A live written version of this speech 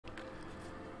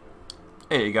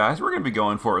Hey guys, we're going to be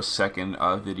going for a second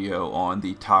video on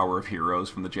the Tower of Heroes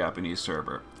from the Japanese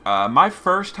server. My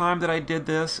first time that I did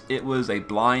this, it was a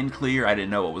blind clear. I didn't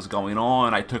know what was going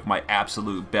on. I took my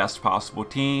absolute best possible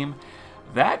team.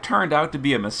 That turned out to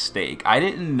be a mistake. I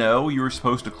didn't know you were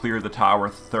supposed to clear the tower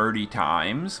 30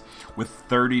 times with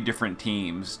 30 different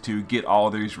teams to get all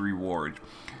these rewards.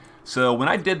 So when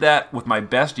I did that with my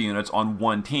best units on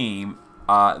one team,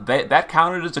 that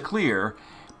counted as a clear.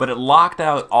 But it locked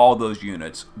out all those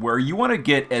units, where you want to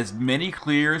get as many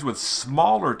clears with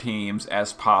smaller teams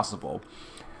as possible.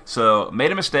 So,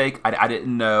 made a mistake. I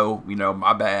didn't know,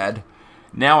 my bad.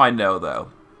 Now I know, though.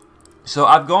 So,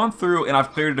 I've gone through and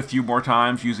I've cleared it a few more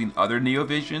times using other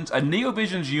Neovisions. A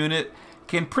Neovisions unit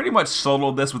can pretty much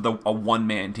solo this with a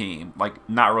one-man team. Like,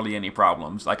 not really any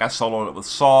problems. Like, I soloed it with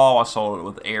Saul, I soloed it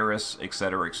with Ares,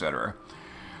 etc., etc.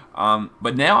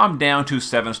 But now I'm down to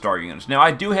 7-star units. Now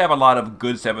I do have a lot of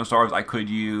good 7-stars I could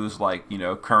use, like,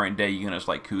 current day units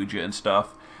like Kuja and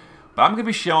stuff. But I'm going to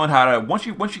be showing how to, once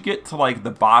you get to like the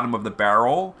bottom of the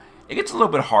barrel, it gets a little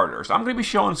bit harder. So I'm going to be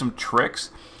showing some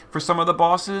tricks for some of the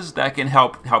bosses that can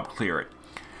help clear it.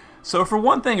 So for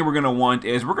one thing we're going to want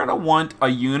is, we're going to want a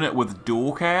unit with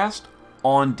dual cast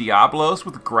on Diablos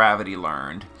with Gravity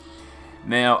learned.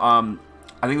 Now,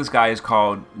 I think this guy is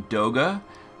called Doga.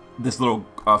 This little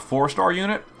 4-star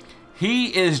unit,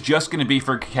 he is just going to be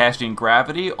for casting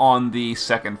Gravity on the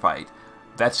second fight.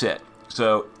 That's it.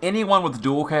 So anyone with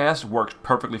dual cast works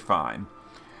perfectly fine.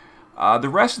 The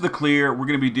rest of the clear, we're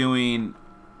going to be doing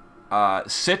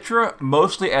Citra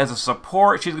mostly as a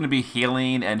support. She's going to be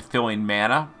healing and filling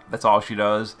mana. That's all she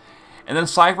does. And then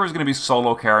Cypher is going to be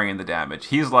solo carrying the damage.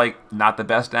 He's like not the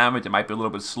best damage. It might be a little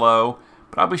bit slow,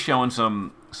 but I'll be showing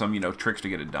some tricks to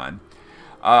get it done.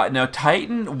 Now,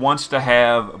 Titan wants to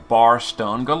have Bar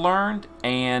Stonga learned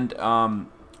and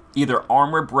either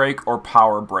Armor Break or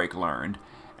Power Break learned.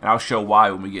 And I'll show why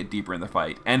when we get deeper in the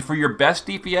fight. And for your best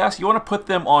DPS, you want to put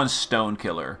them on Stone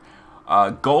Killer.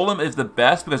 Golem is the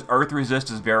best because Earth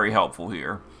Resist is very helpful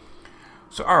here.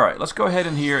 So, alright, let's go ahead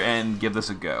in here and give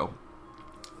this a go.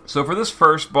 So for this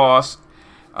first boss,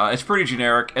 it's pretty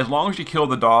generic. As long as you kill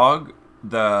the dog,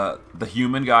 the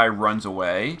human guy runs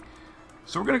away.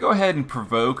 So we're going to go ahead and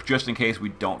provoke just in case we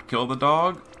don't kill the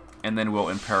dog. And then we'll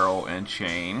imperil and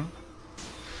chain.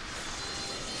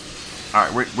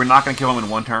 Alright, we're not going to kill him in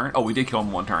one turn. Oh, we did kill him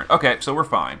in one turn. Okay, so we're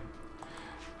fine.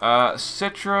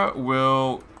 Citra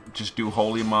will just do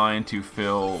Holy Mind to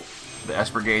fill the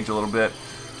Esper gauge a little bit.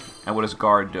 And we'll just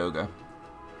guard Doga.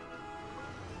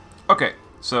 Okay,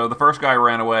 so the first guy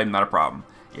ran away, not a problem.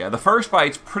 Yeah, the first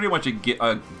fight's pretty much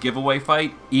a giveaway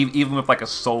fight, even with like a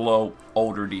solo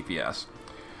older DPS.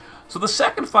 So the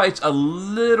second fight's a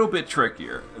little bit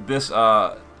trickier. This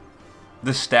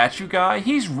statue guy,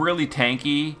 he's really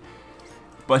tanky,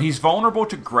 but he's vulnerable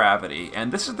to gravity,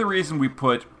 and this is the reason we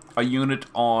put a unit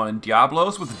on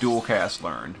Diablos with dual cast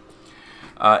learned.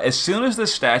 As soon as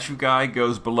this statue guy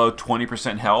goes below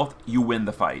 20% health, you win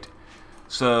the fight.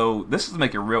 So this is to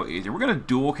make it real easy. We're going to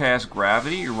dual cast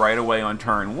Gravity right away on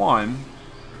turn 1.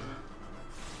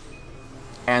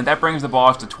 And that brings the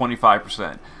boss to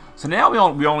 25%. So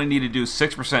now we only need to do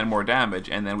 6% more damage,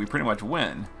 and then we pretty much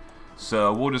win.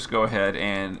 So we'll just go ahead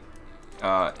and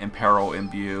imperil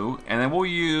Imbue. And then we'll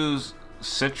use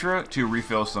Citra to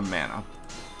refill some mana.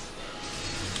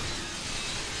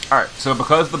 Alright, so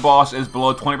because the boss is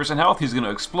below 20% health, he's going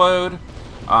to explode.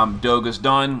 Doga's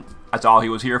done. That's all he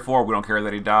was here for. We don't care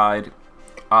that he died.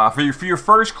 For your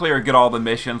first clear, get all the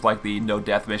missions, like the no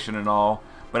death mission and all.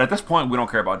 But at this point, we don't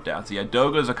care about death. So yeah,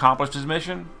 Doga's accomplished his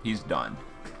mission. He's done.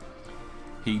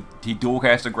 He dual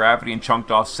casted Gravity and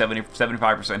chunked off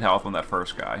 75% health on that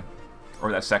first guy.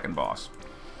 Or that second boss.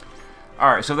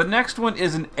 Alright, so the next one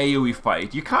is an AoE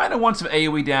fight. You kind of want some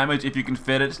AoE damage if you can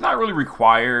fit it. It's not really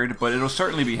required, but it'll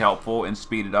certainly be helpful and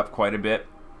speed it up quite a bit.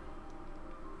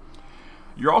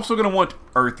 You're also going to want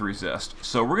Earth Resist.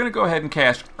 So we're going to go ahead and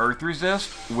cast Earth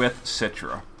Resist with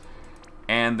Citra.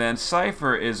 And then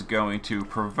Cypher is going to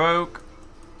provoke.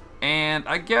 And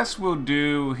I guess we'll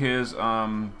do his, I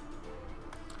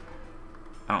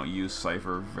don't use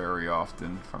Cypher very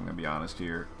often, if I'm going to be honest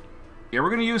here. Yeah, we're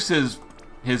going to use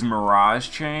his Mirage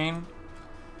Chain.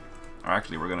 Or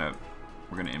actually, we're going to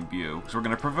Imbue. So we're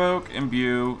going to provoke,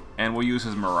 Imbue, and we'll use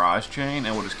his Mirage Chain,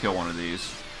 and we'll just kill one of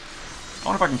these. I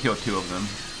wonder if I can kill 2 of them.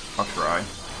 I'll try.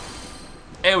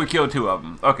 Hey, we killed 2 of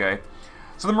them. Okay.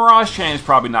 So the Mirage Chain is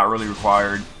probably not really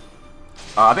required.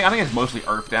 I think it's mostly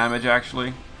earth damage,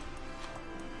 actually.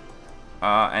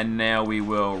 And now we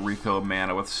will refill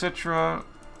mana with Citra.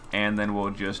 And then we'll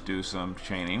just do some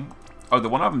chaining. Oh, did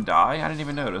one of them die? I didn't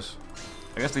even notice.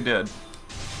 I guess they did.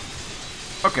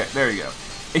 Okay, there you go.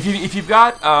 If you've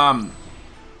got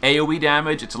AoE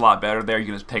damage, it's a lot better there. You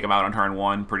can just take them out on turn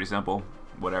 1. Pretty simple.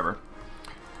 Whatever.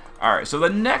 Alright, so the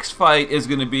next fight is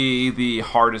going to be the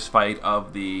hardest fight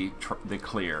of the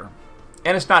clear.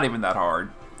 And it's not even that hard.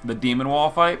 The Demon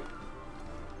Wall fight,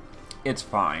 it's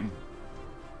fine.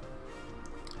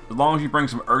 As long as you bring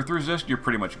some Earth Resist, you're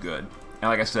pretty much good. And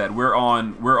like I said, we're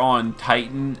on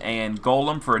Titan and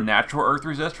Golem for a natural Earth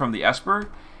Resist from the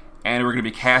Esper. And we're going to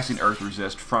be casting Earth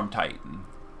Resist from Titan.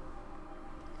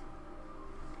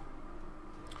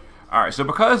 Alright, so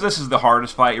because this is the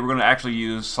hardest fight, we're going to actually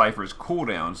use Cypher's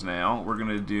cooldowns now. We're going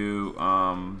to do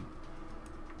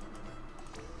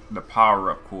the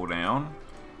power-up cooldown.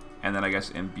 And then I guess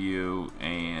Imbue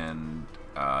and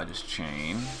just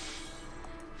Chain.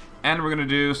 And we're going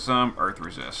to do some Earth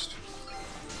Resist.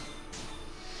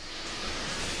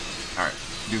 Alright,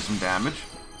 do some damage.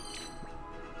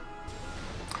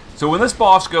 So when this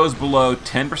boss goes below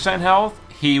 10% health,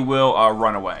 he will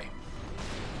run away.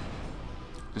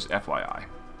 Just FYI.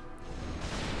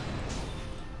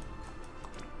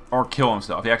 Or kill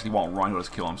himself. He actually won't run, he'll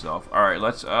just kill himself. Alright,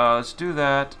 let's do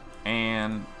that.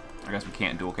 And I guess we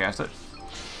can't dual cast it.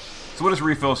 So we'll just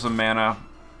refill some mana.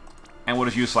 And we'll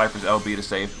just use Cypher's LB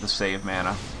to save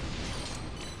mana.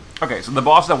 Okay, so the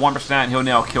boss is at 1%, he'll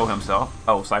now kill himself.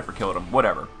 Oh, Cypher killed him.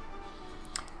 Whatever.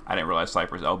 I didn't realize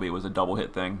Cypher's LB was a double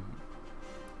hit thing.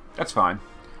 That's fine.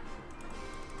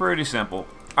 Pretty simple.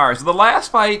 Alright, so the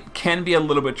last fight can be a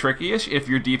little bit tricky-ish if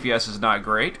your DPS is not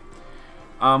great.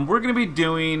 We're going to be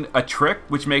doing a trick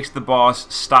which makes the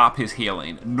boss stop his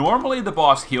healing. Normally the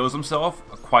boss heals himself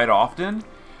quite often,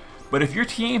 but if your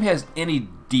team has any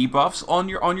debuffs on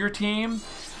your team,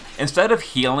 instead of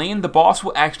healing, the boss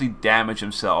will actually damage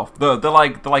himself.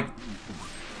 The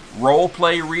role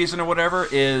play reason or whatever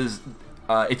is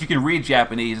if you can read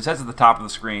Japanese, it says at the top of the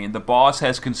screen, the boss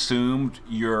has consumed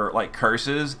your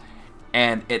curses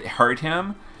and it hurt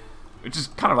him, which is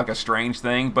kind of like a strange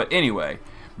thing. But anyway,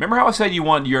 remember how I said you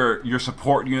want your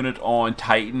support unit on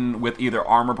Titan with either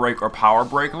Armor Break or Power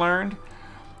Break learned?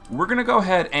 We're gonna go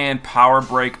ahead and Power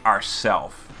Break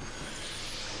ourselves.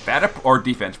 Or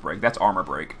Defense Break, that's Armor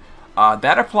Break.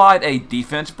 That applied a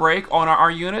Defense Break on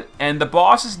our unit, and the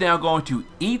boss is now going to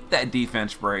eat that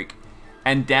Defense Break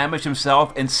and damage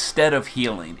himself instead of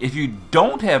healing. If you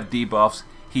don't have debuffs,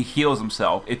 he heals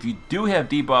himself. If you do have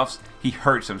debuffs, he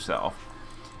hurts himself.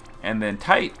 And then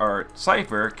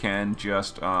Cypher can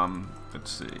just,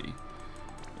 let's see,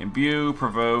 Imbue,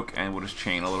 Provoke, and we'll just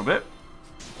chain a little bit.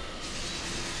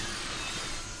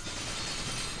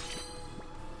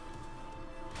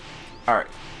 Alright.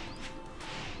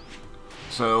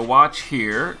 So watch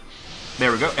here.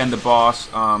 There we go. And the boss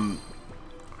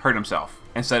hurt himself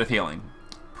instead of healing.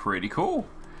 Pretty cool.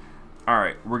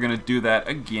 Alright, we're going to do that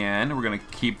again. We're going to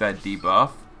keep that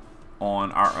debuff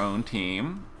on our own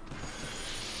team.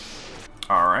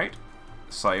 Alright.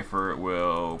 Cypher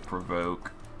will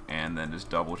provoke and then just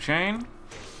double chain.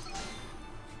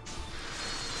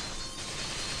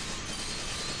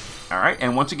 Alright,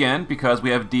 and once again, because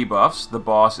we have debuffs, the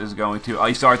boss is going to...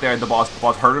 you saw right there, the boss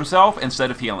hurt himself instead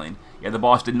of healing. Yeah, the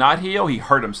boss did not heal, he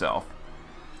hurt himself.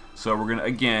 So we're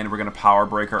going to Power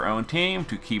Break our own team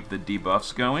to keep the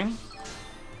debuffs going.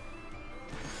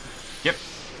 Yep,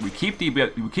 we keep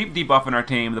debuffing our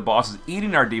team. The boss is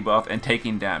eating our debuff and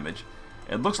taking damage.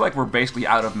 It looks like we're basically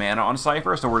out of mana on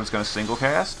Cypher, so we're just going to single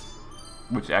cast,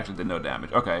 which actually did no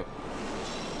damage. Okay.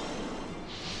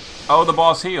 Oh, the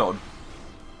boss healed.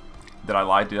 Did I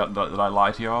lie? Did I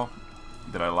lie to y'all?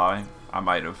 Did I lie? I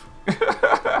might have.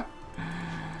 I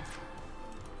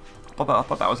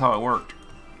thought that was how it worked.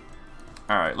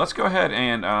 Alright, let's go ahead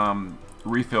and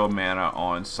refill mana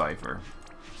on Cypher.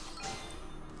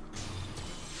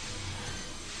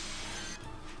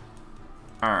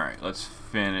 Alright, let's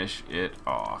finish it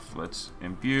off. Let's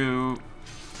imbue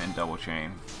and double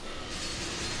chain.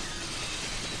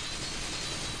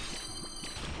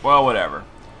 Well, whatever.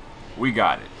 We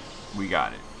got it. We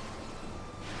got it.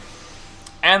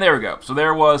 And there we go. So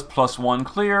there was +1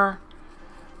 clear.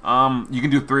 You can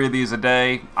do 3 of these a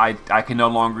day. I can no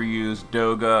longer use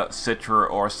Doga,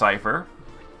 Citra, or Cypher.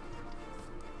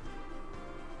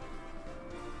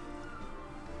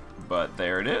 But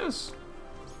there it is.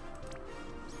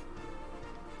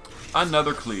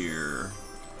 Another clear.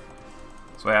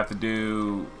 So I have to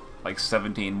do like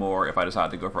 17 more if I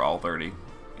decide to go for all 30.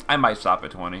 I might stop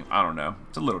at 20. I don't know.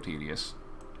 It's a little tedious.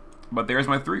 But there's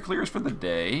my 3 clears for the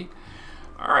day.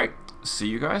 Alright, see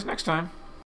you guys next time.